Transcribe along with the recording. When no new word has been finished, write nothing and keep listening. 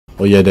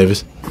Oh yeah,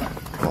 Davis.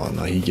 Oh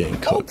no, he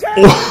getting cooked.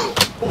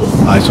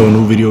 Alright, so a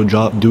new video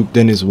dropped. Duke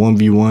Dennis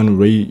 1v1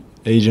 Ray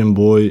Agent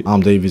Boy,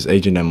 ImDaviss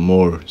Agent and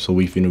more. So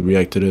we finna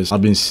react to this.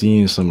 I've been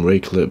seeing some Ray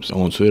clips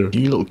on Twitter.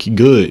 He look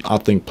good. I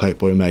think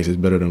Blackboy Max is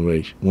better than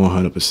Ray,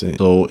 100%.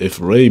 So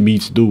if Ray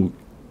beats Duke,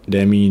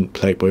 that means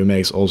Blackboy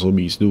Max also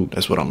beats Duke.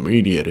 That's what I'm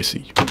really here to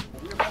see.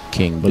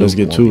 King Duke, but let's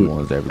get to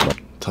it.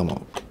 Everybody. Time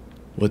out.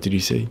 What did he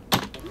say?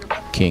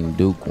 King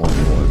Duke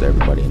 1v1's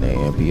everybody in the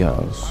AMP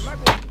house.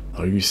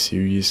 Are you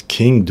serious?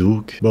 King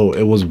Duke? Bro,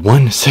 it was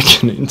 1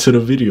 second into the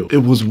video. It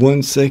was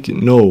 1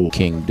 second. No.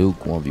 King Duke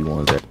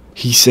 1v1's.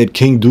 He said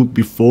King Duke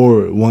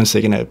before 1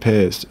 second had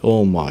passed.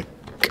 Oh my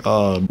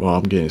god. Bro,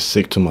 I'm getting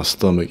sick to my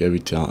stomach every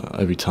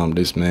time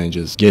this man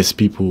just gets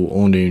people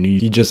on their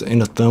knees. He just in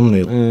the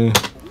thumbnail.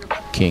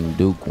 King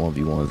Duke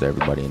 1v1's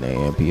everybody in the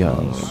AMP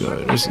house. Oh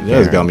my god.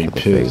 That's got me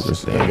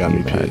pissed. That got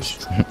me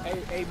pissed.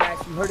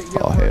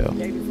 Oh hell.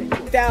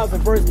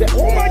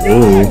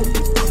 Oh.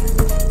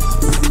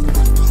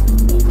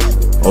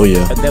 Oh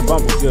yeah. That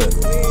bump was good.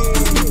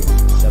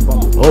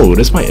 Oh,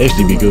 this might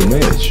actually be a good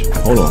match.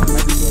 Hold on.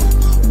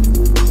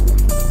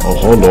 Oh,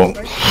 hold on.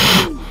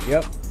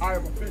 Yep.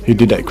 He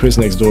did that Chris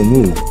next door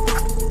move.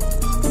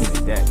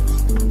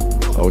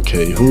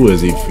 Okay, who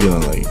is he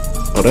feeling like?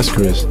 Oh, that's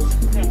Chris.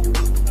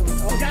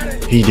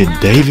 He did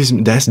Davis.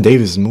 That's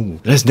Davis'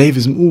 move. That's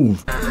Davis'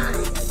 move.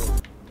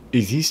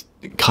 Is he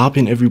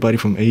copying everybody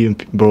from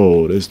AMP?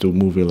 Bro, this dude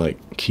moving like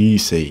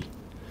Kisei.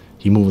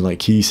 He moving like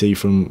Kisei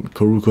from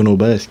Kuroko no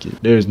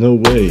Basket. There's no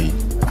way.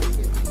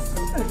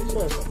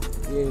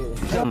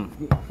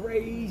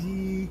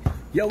 Crazy.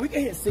 Yo, we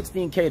can hit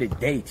 16K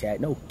today,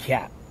 chat. No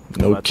cap.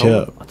 No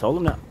cap. I told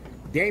him that.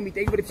 Damn,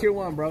 thank you for the tier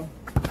 1, bro.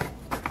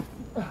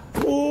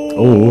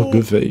 Oh,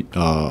 good fate.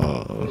 Damn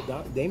or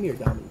Dominic?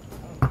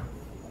 I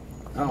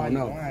don't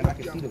know. I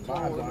can see the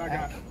vibes on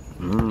that.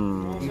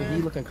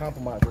 He looking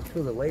compromised. Let's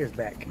peel the layers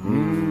back.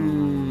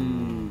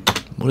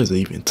 What is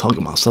he even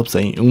talking about? Stop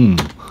saying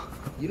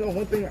You know,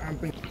 one thing I'm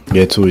thinking.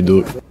 Get to it,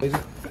 dude.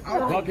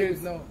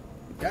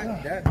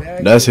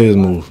 That's his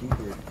move.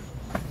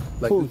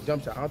 Like his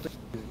jump shot.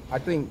 I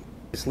think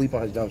sleep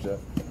on his jump shot.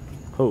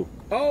 Who?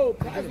 Oh,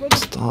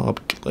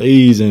 stop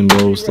glazing,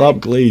 bro. Stop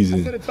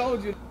glazing. I could have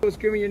told you. I was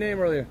screaming your name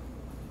earlier.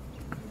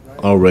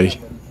 Alright.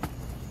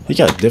 He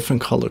got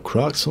different color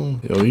Crocs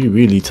on. Yo, he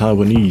really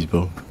Taiwanese,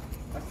 bro.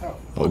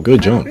 Oh,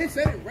 good jump.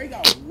 Ray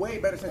got way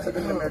better since he's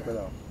been in America,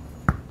 though.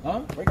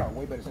 Huh? Ray got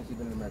way better since he's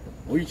been in America.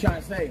 What are you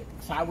trying to say?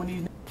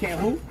 Taiwanese can't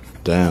hoop?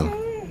 Damn.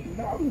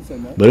 No, I wouldn't say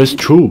that. But it's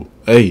true.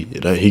 Hey,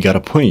 he got a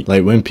point.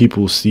 Like when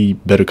people see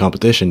better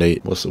competition,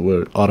 they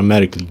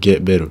automatically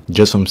get better.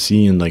 Just from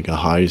seeing like a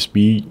higher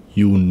speed,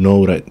 you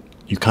know that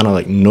you kind of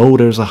like know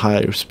there's a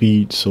higher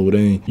speed, so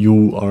then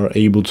you are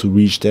able to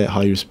reach that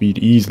higher speed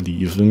easily.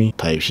 You feel me?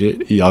 Type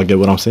shit. Y'all get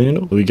what I'm saying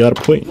though? We got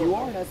a point. You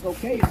are. That's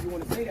okay if you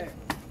want to say that.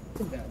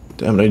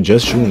 Damn, they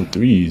just shooting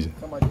threes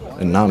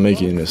and not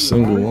making a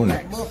single one.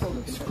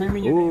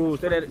 Ooh,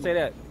 say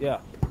that. Yeah.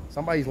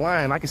 Somebody's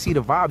lying. I can see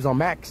the vibes on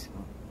Max.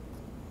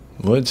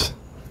 What?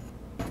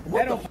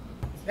 That don't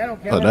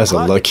count. Oh, that's a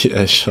lucky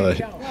ass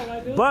shot.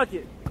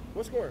 Bucket.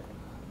 What score?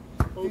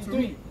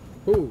 3.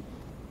 Who?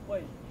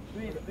 Wait,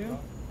 3 is 2?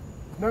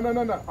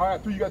 No. All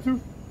right, 3. You got 2?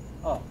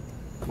 Oh.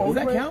 Does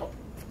that count?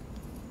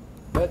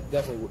 That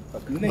definitely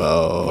would.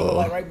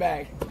 Oh. Right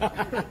back.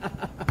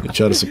 You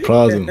try to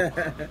surprise him.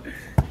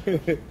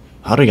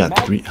 How he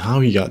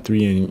got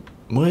 3 and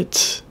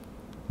what?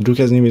 Duke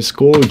hasn't even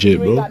scored yet, You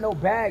ain't bro. got no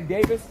bag,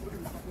 Davis.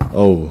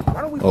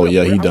 Oh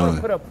yeah, he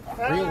done.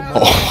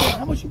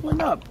 How much you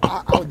putting up?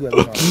 I would do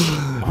that.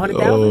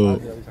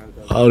 100,000.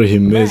 How did he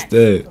miss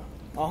that?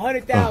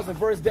 100,000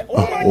 versus that. Oh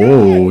my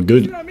Oh, God.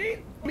 good. You know what I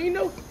mean?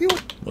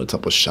 What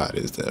type of shot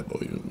is that,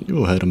 bro?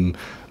 You had a $1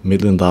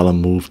 million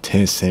move,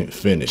 10-cent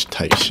finish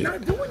type shit.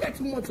 Not doing that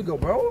 2 months ago,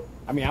 bro.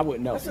 I mean, I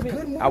wouldn't know. That's a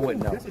good move. I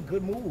wouldn't know. That's a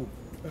good move.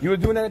 You were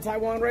doing that in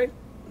Taiwan, Ray?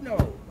 No.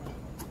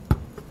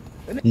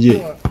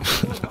 Yeah.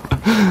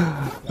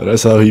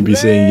 That's how he be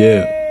saying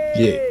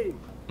yeah.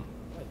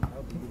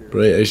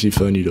 Bro, actually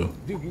funny though.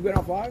 Dude, you went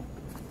off live?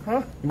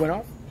 Huh? You went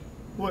off?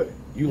 What?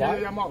 You live?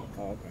 Yeah, I'm off.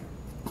 Oh, okay.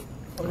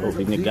 Oh,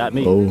 big nigga got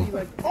me.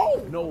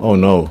 Oh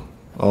no.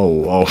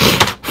 Oh.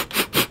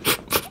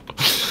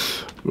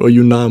 Bro,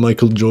 you not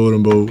Michael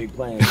Jordan, bro. Big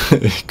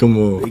plans. Come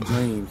on. Big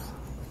dreams.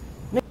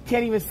 Nigga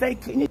can't even say,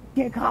 nigga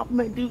can't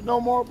compliment Duke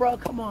no more, bro.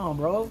 Come on,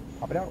 bro.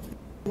 Pop it out.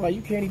 Like,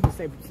 you can't even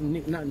say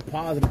nothing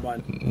positive about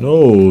it.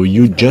 No,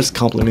 you just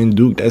compliment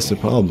Duke. That's the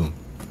problem.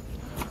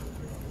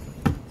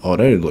 Oh,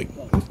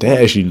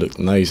 that actually looked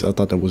nice. I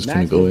thought that was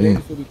gonna go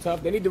in. Be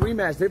tough. They need the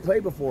rematch. They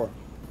played before.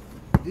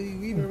 Do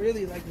you even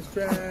really like this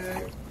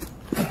track?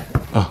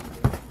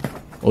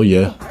 Oh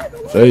yeah,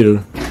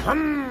 Fader.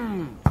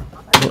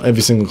 Well,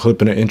 every single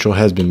clip in the intro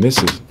has been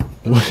misses.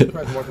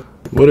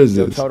 What is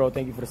this? Toto,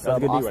 thank you for the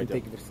sub. Austin,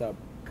 thank you for the sub.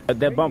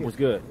 That bump was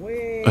good.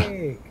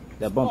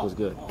 That bump was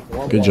good.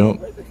 Good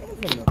jump.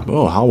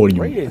 Bro, how are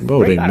you?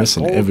 Bro, they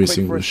missing every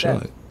single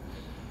shot.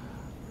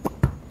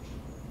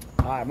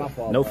 Alright, my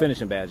fault. No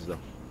finishing badges though.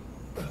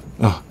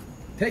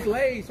 Take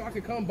Lays so I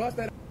can come bust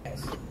that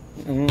ass.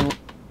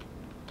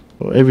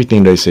 Well,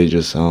 everything they say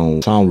just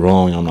sound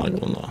wrong. I'm not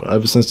gonna lie.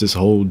 Ever since this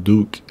whole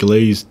Duke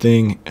Glaze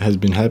thing has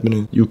been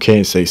happening, you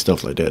can't say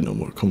stuff like that no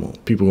more. Come on,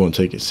 people gonna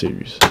take it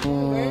serious.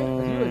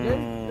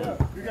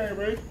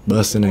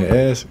 Busting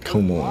their ass?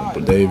 Come on,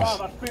 but Davis.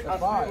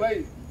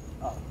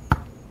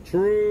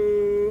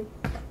 True.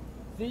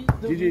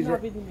 GG's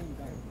right.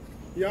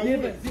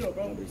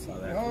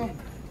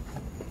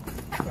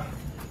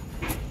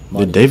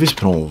 Did Davis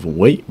put on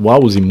weight? Why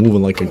was he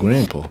moving like a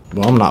grandpa?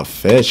 Bro, I'm not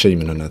fat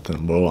shaming or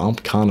nothing, bro. I'm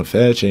kind of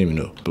fat shaming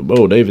though. But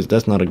bro, Davis,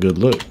 that's not a good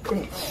look.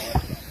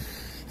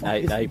 Now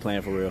he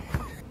playing for real.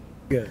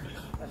 Good.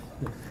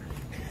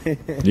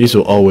 These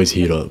will always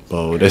heat up,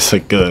 bro. That's a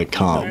good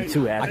comp.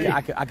 Two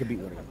athletes. I could beat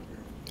one of them.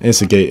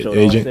 Instigate, So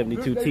agent.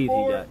 72 teeth he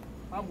got.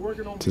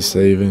 To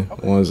saving.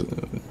 One's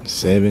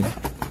 7.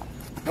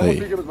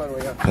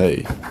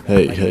 Hey.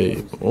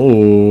 Hey.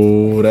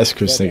 Oh, that's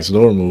Chris next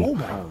door move.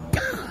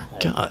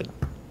 God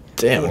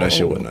damn, that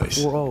shit was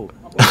nice.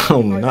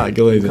 I'm not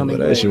glazing, but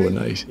that shit was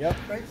nice. Yep.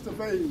 Thanks to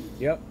FaZe,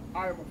 Yep.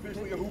 I am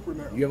officially a hooper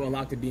now. You have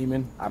unlocked a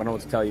demon. I don't know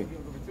what to tell you.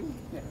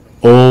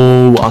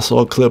 Oh, I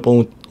saw a clip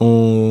on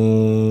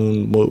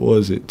what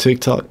was it,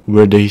 TikTok,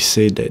 where they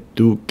said that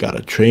Duke got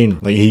a trainer,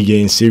 like he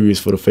getting serious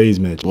for the FaZe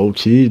match. Low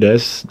key,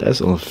 that's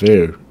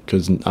unfair,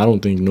 cause I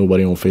don't think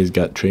nobody on FaZe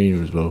got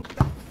trainers, bro.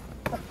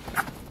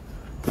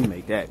 He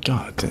make that.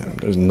 God damn,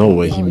 there's no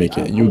way he make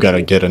it. You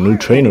gotta get a new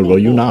trainer, bro.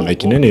 You not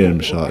making any of them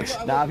shots.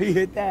 Nah, he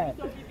hit that.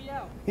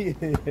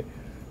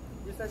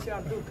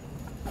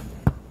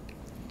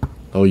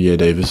 Oh yeah,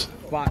 Davis.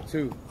 Spot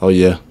 2. Oh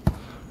yeah,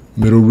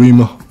 middle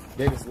Rima.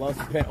 Davis loves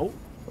the pen. Oh,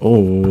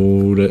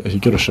 Oh, he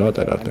could have shot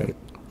that, I think.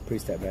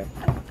 please step back.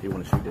 He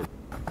want to shoot this.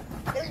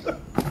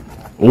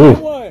 Oh,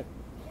 What?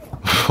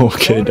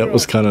 okay, that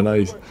was kind of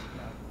nice.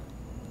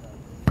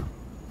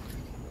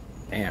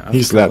 Damn.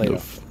 He slapped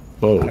the.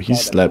 Whoa, he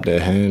slapped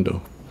that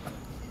handle.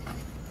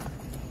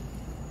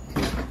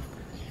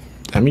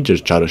 Damn, he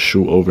just try to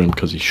shoot over him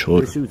because he's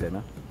short. Where shoes at,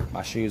 man?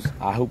 My shoes.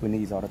 I hoop in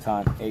these all the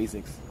time.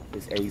 Asics.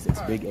 It's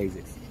Asics. Big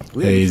Asics.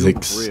 We ain't shooting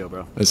Asics. For real,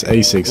 bro. It's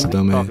Asics,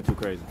 dumb man. Talking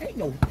too crazy. Ain't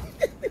no.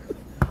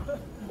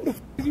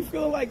 You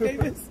feel like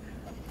Davis?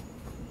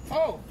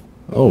 Oh,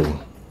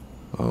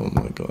 Oh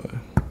my god.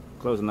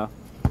 Close enough.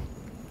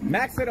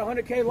 Max at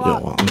 100K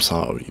lock. Yo, I'm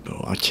sorry,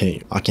 bro. I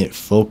can't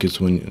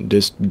focus when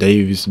this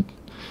Davis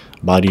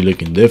body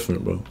looking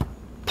different, bro.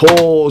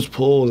 Pause.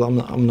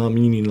 I'm not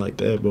meaning like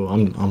that, bro.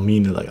 I'm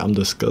meaning like I'm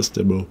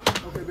disgusted, bro.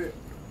 okay, bet.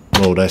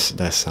 Bro, that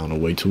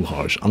sounded way too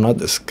harsh. I'm not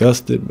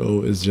disgusted,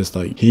 bro. It's just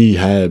like he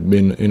had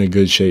been in a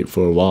good shape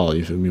for a while.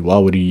 You feel me? Why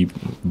would he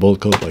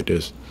bulk up like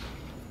this?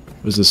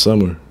 It's the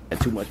summer. Had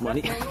too much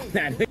money.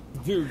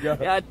 Dude, yo.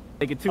 Yeah, I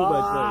taking too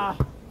much money.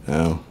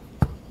 Now,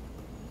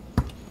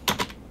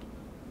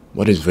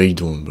 what is Ray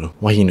doing, bro?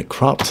 Why he in a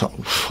crop top?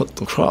 What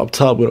the crop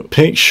top with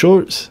pink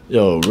shorts?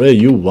 Yo, Ray,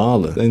 you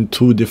wildin'. And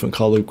 2 different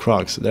colored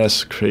Crocs.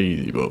 That's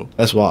crazy, bro.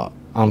 That's why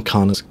I'm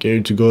kind of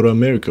scared to go to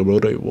America, bro.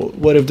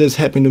 What if this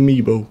happened to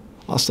me, bro?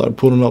 I start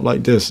pulling up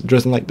like this,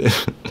 dressing like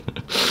this.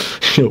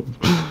 Yo,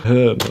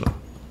 hell no.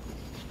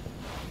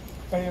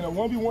 And in a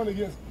 1v1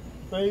 against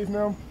FaZe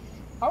now,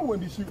 I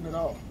wouldn't be shooting at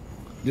all.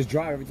 Just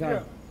drive every time.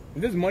 Yeah.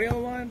 Is this money on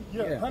the line?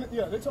 Yeah,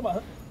 they talking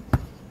about.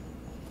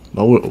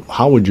 But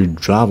how would you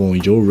drive on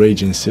your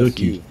Rage and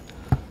Silky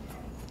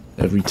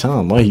every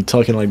time? Why he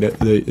talking like that?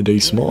 They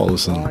small or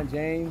something? Ron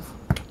James.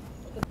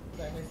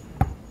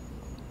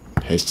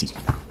 Hasty.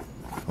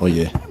 Oh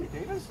yeah.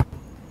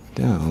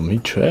 Damn, he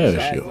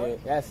trash, yo.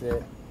 That's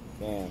it.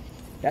 Damn.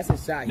 That's a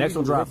shot. Next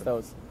one dropping.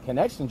 Those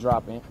connection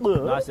dropping.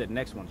 No, I said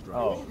next one's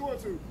dropping. Oh.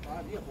 Who's going to?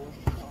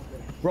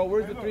 Bro,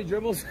 where's the 3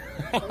 dribbles?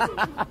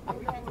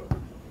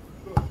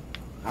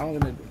 I don't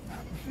gonna.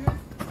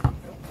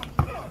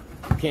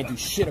 Can't do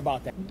shit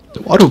about that.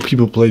 Why do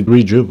people play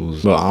 3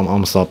 dribbles? But I'm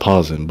gonna stop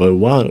pausing. But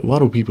why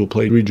do people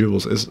play 3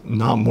 dribbles? It's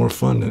not more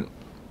fun than.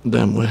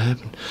 Damn, what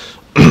happened?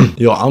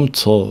 Yo, I'm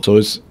tall, so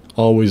it's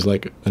always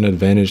like an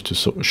advantage to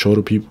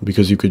shorter people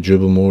because you could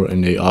dribble more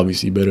and they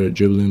obviously better at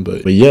dribbling.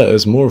 But yeah,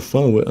 it's more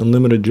fun with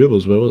unlimited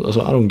dribbles, bro.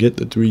 So I don't get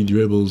the 3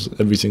 dribbles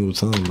every single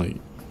time. Like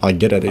I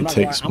get that it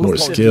takes more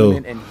skill,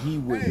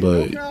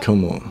 but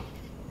come on.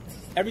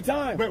 Every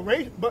time.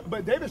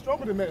 But David's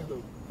stronger than Max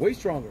though. Way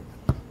stronger.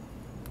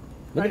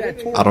 Look at that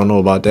tour. I don't know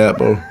about that,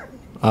 bro.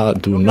 I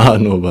do not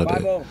know about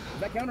that. Does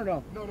that count or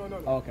no?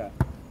 No. Oh, okay.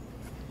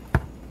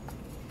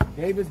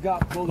 Davis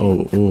got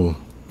bullied. Oh.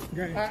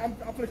 I'm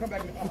gonna come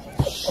back.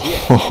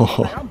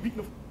 Oh. I'm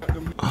beating the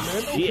them, man.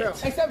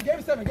 Hey, 7. Game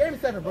is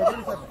 7, bro.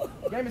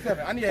 Game is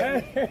 7. I need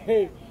that.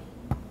 Hey,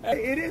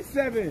 it is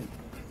 7.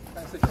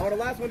 Oh, the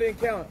last one didn't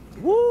count.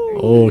 Woo!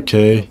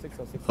 Okay.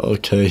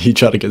 Okay, he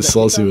tried to get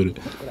saucy with it.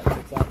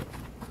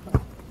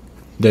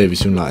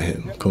 Davis, you're not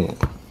him. Come on.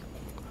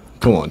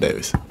 Come on,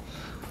 Davis.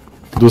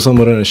 Do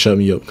something other than shut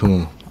me up. Come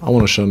on. I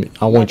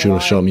want you to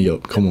shut me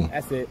up. Come on.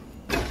 That's it.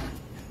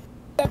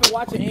 I've been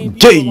watching AMD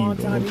Jay. for a long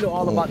time. You know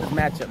all about this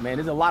matchup, man.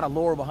 There's a lot of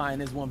lore behind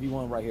this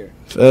 1v1 right here.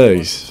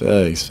 Facts.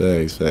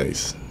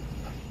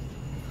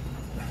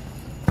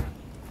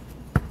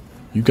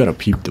 You gotta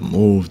peep the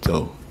move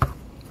though.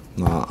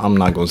 Nah, I'm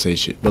not gonna say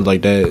shit. But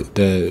like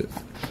that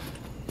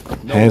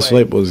hand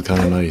swipe was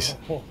kind of nice.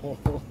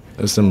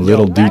 There's some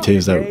little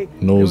details that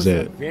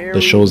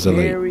shows that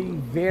like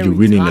you're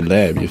really in the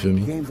lab. You feel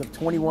me? Games of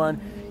 21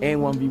 and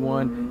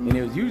 1v1, and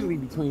it was usually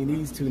between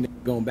these two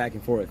going back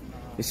and forth.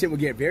 The shit would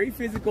get very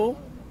physical.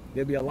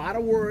 There'd be a lot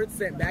of words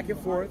sent back and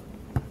forth.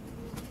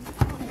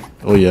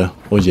 Oh yeah,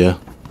 oh yeah,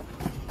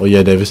 oh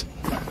yeah, Davis.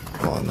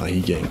 Oh no,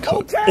 he getting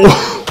cooked.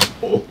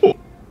 Okay.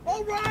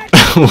 All right.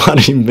 Why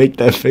do you make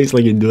that face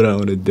like you do that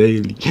on a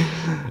daily?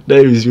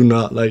 Davis, you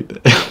not like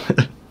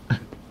that.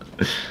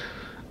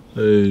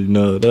 Hey,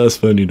 no, that's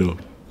funny though.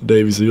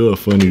 Davis, you're a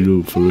funny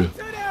dude for real.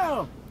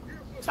 I'm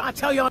trying to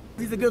tell y'all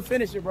he's a good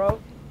finisher, bro.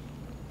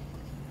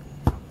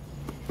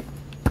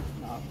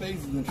 Nah,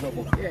 FaZe is in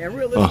trouble. Yeah, and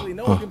realistically,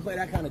 no one can play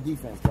that kind of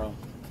defense, bro,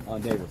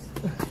 on Davis.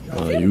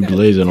 You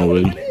glazing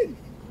already.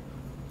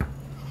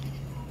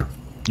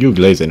 You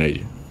glazing,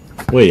 AJ.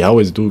 Wait, how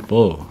is Duke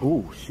ball?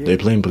 Ooh, shit. They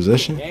playing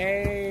possession?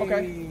 Dang.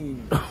 Okay.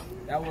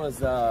 That was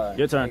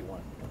your turn.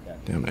 Okay.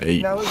 Damn,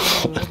 8. No,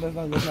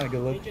 that's not a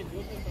good look.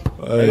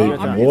 Hey,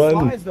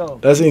 one.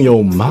 That's in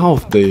your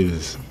mouth,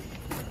 Davis.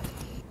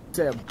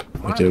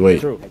 Okay,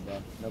 wait.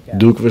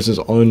 Duke versus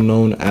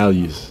unknown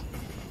alias.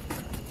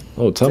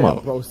 Oh, time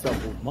out.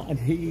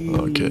 Okay,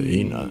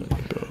 he not,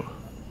 bro.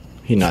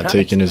 He not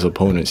taking his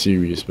opponent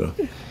serious, bro.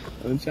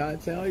 I'm trying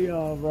to tell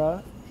y'all,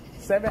 bro.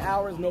 7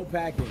 hours, no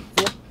packing.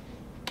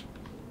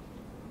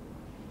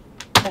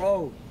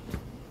 Oh,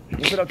 you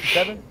put up to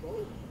 7?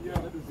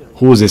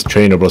 Who is this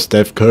trainer, bro?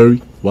 Steph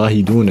Curry? Why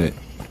he doing that?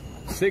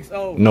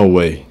 6-0. No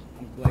way.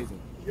 I'm glazing.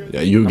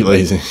 Yeah, you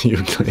glazing. You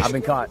glazing. I've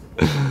been caught.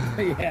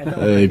 Yeah, no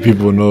Hey,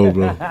 people know,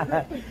 bro.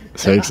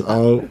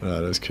 6-0?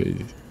 Nah, that's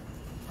crazy.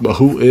 But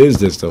who is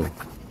this, though?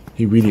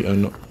 He really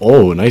unknown.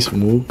 Oh, nice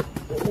move.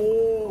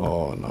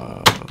 Oh,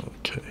 nah.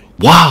 Okay.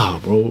 Wow,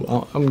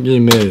 bro. I'm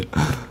getting mad.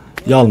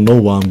 Y'all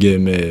know why I'm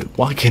getting mad.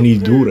 Why can't he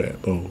do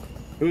that, bro?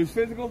 It was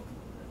physical?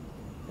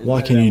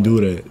 Why can't he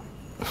do that?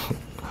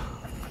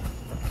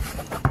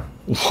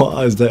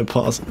 Why is that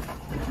possible?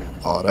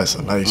 Oh, that's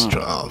a nice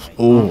drive.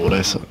 Oh,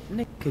 that's a...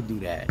 Nick could do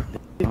that.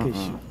 The Nick could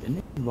shoot. The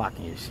Nick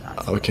blocking your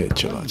shots. Okay,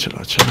 chill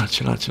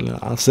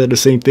out. I said the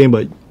same thing,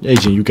 but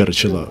Agent, you gotta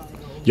chill out.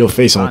 Your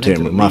face on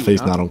camera. My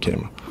face not on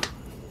camera.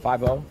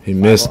 5-0. He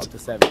missed. To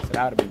 7, so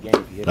that would have been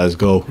game if he hit. Let's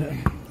go.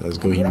 Let's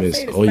go. He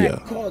missed. Oh, yeah.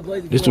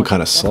 This dude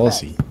kind of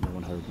saucy.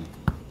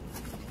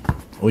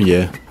 Oh,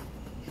 yeah.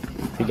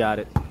 He got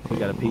it. He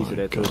got a piece of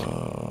that too.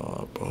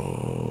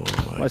 Bro.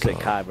 I say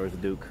Kai versus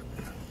Duke.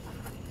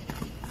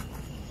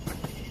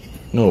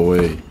 No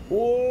way.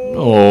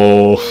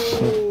 Oh.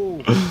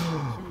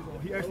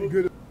 He actually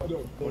good at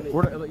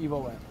Where the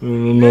Evo at?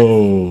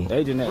 No.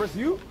 Agent next. Versus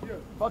you? Yeah.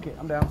 Fuck it,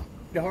 I'm down.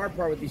 The hard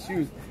part with these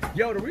shoes.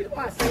 Yo, the reason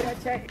why I say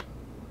that, check.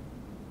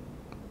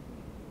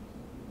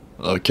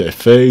 Okay,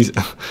 FaZe.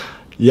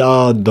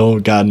 Y'all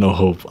don't got no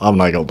hope. I'm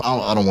not gonna.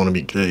 I don't want to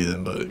be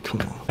glazing, but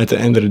come on. At the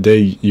end of the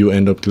day, you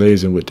end up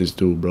glazing with this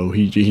dude, bro.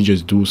 He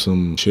just do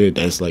some shit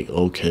that's like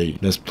okay.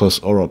 That's plus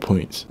aura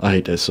points. I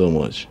hate that so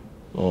much.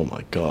 Oh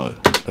my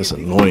god, that's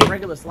annoying.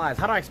 Regular slides.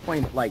 How do I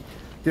explain it? Like,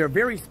 they're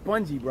very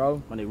spongy,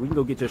 bro. I mean, we can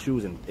go get your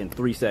shoes in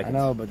 3 seconds. I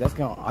know, but that's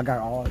gonna. I got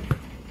all.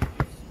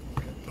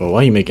 Bro,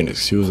 why you making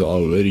excuses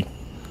already?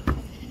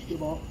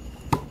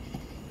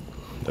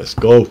 Let's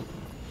go.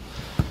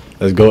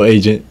 Let's go,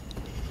 Agent.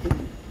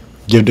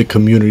 Give the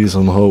community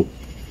some hope.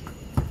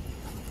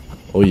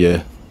 Oh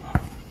yeah.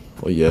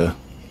 Oh yeah.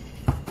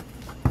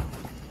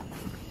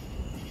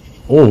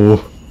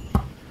 Oh.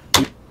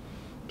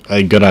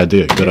 Hey, good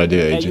idea. Good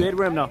idea, Hey, you Agent. hit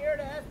rim now.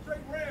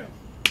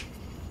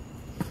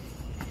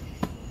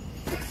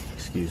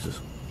 Excuses.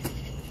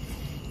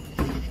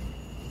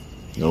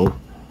 No.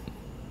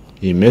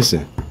 He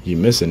missing. He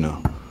missing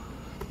now.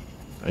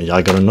 And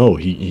y'all gotta know,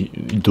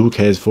 Duke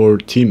has 4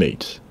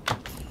 teammates.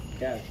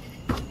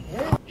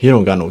 He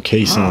don't got no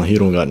K-Sound. He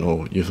don't got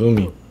no, you feel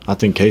me? I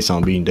think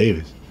K-Sound beating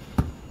Davis.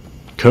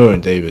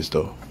 Current Davis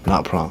though.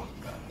 Not prom.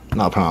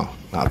 Not prom.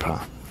 Not prom.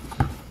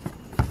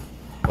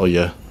 Oh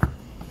yeah.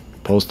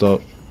 Post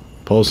up.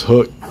 Post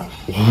hook.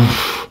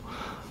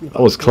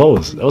 That was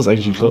close. That was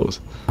actually close.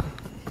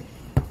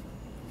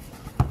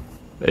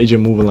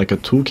 Agent moving like a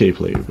 2K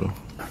player, bro.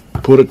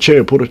 Put a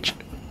chair. Put a chair.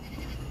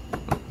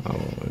 Oh,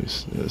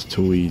 it's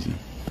too easy.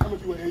 How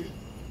much you weigh, 80?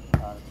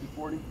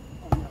 240.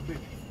 Oh, yeah, big.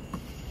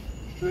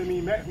 So that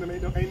mean maximum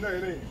ain't nothing,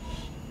 ain't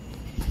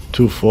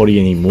 240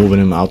 and he moving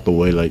him out the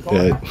way like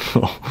that.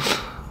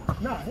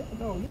 Nah,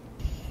 no.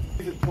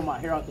 Just pull my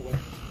hair out the way.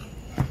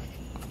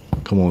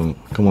 Come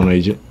on,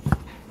 Agent.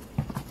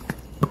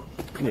 Look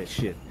at that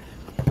shit.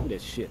 Look at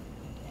that shit.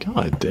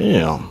 God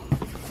damn.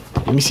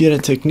 Let me see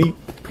that technique.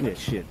 Look at that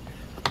shit.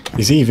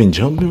 Is he even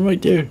jumping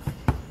right there?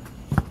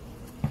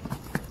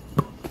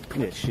 Look at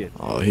that shit.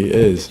 Oh, he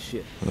is.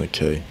 Shit.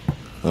 Okay.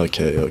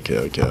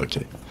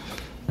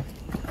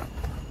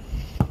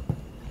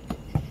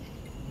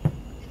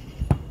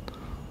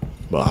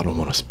 But I don't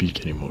want to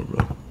speak anymore,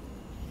 bro.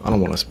 I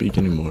don't want to speak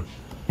anymore.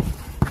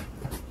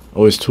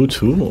 Oh, it's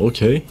 2-2?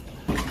 Okay.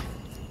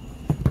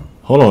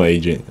 Hold on,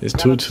 agent. It's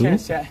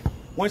 2-2.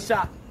 One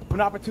shot, one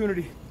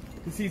opportunity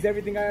to seize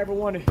everything I ever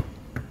wanted.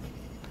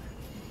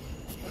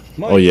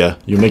 Oh yeah,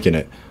 you're making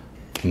it.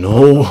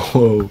 No,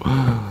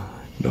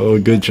 no,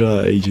 good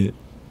try, agent.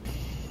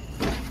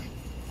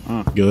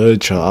 Good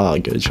try,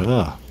 good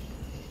try.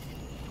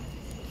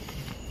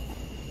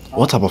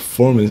 What type of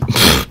performance?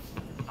 I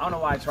don't know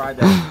why I tried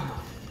that.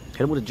 Hit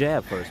him with a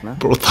jab first, man.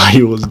 Bro thought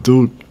he was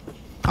dude.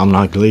 I'm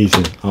not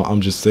glazing.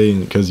 I'm just saying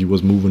because he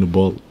was moving the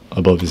ball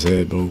above his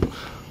head, bro.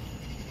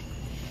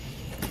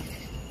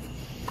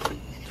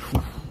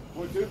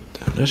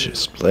 Damn, that shit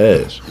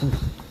splash.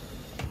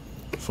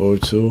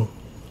 4-2.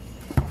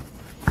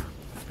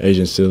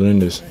 Agent still in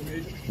this.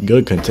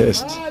 Good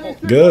contest.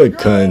 Good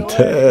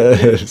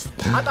contest.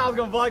 I thought I was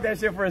gonna block that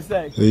shit for a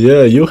sec.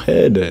 Yeah, you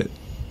had that.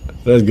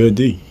 That's good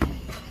D.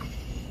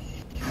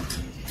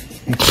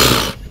 That's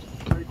not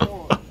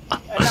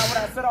what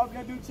I said I was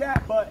gonna do,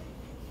 chat, but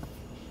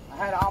I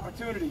had an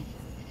opportunity.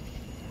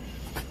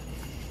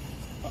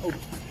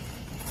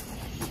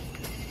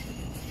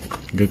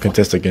 Good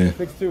contest again.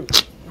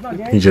 6-2.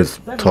 He's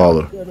just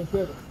taller.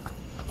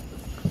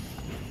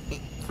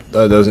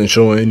 That doesn't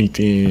show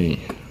anything.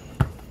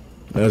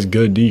 That's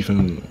good D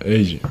from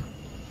Agent.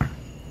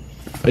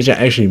 Agent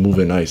actually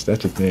moving nice.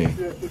 That's the thing.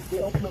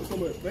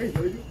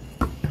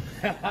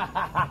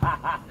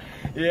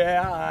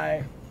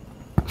 Yeah,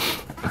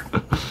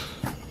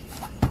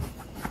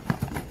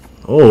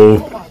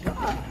 Oh. Oh my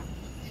God.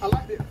 I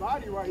like that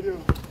body right there.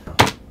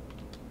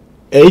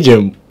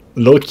 Agent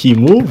low key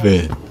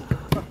moving.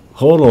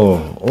 Hold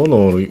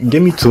on.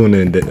 Give me two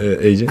in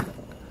there, Agent.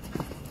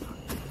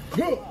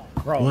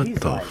 bro. What He's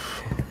the? like,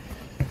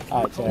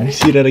 all right, Let me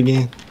see that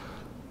again.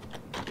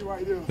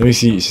 Right there. Let me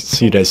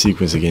see that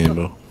sequence again,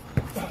 bro.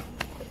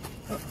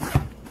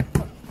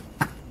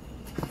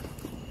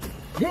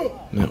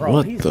 Man, Bro,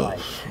 what he's the? like,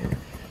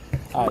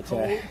 all right,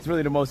 Chad. It's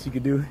really the most you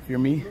could do if you're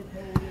me.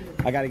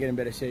 I gotta get in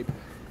better shape.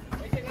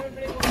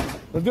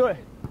 Let's do it.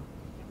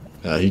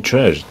 He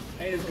trashed.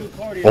 Hey, it's good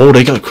cardio. Oh,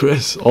 they got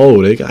Chris.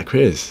 Oh, they got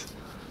Chris.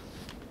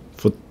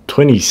 For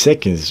 20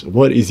 seconds.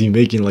 What is he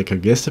making, like a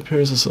guest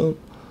appearance or something?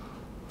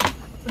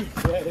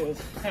 Yeah, it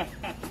is.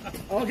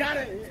 Oh, got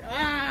it.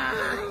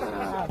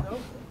 Ah!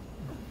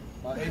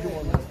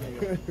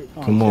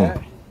 Come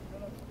on.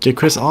 Get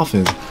Chris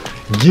offense.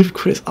 Give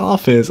Chris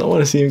offense. I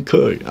want to see him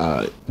cook.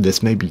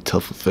 This may be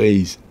tough for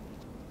FaZe.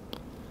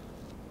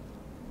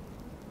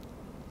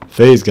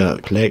 FaZe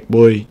got Black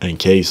Boy and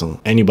Case on.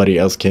 Anybody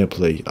else can't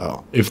play.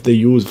 If they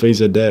use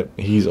FaZe Adapt,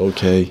 he's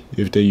okay.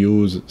 If they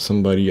use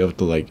somebody of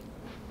the like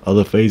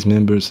other FaZe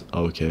members,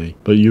 okay.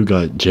 But you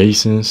got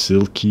Jason,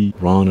 Silky,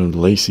 Ron, and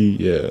Lacey.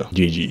 Yeah,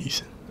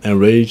 GG's. And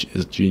Rage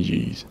is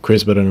GG's.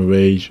 Chris better than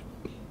Rage.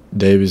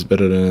 Davis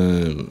better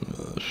than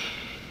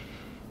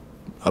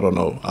I don't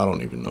know. I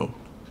don't even know.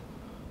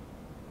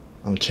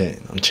 I'm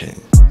chanting.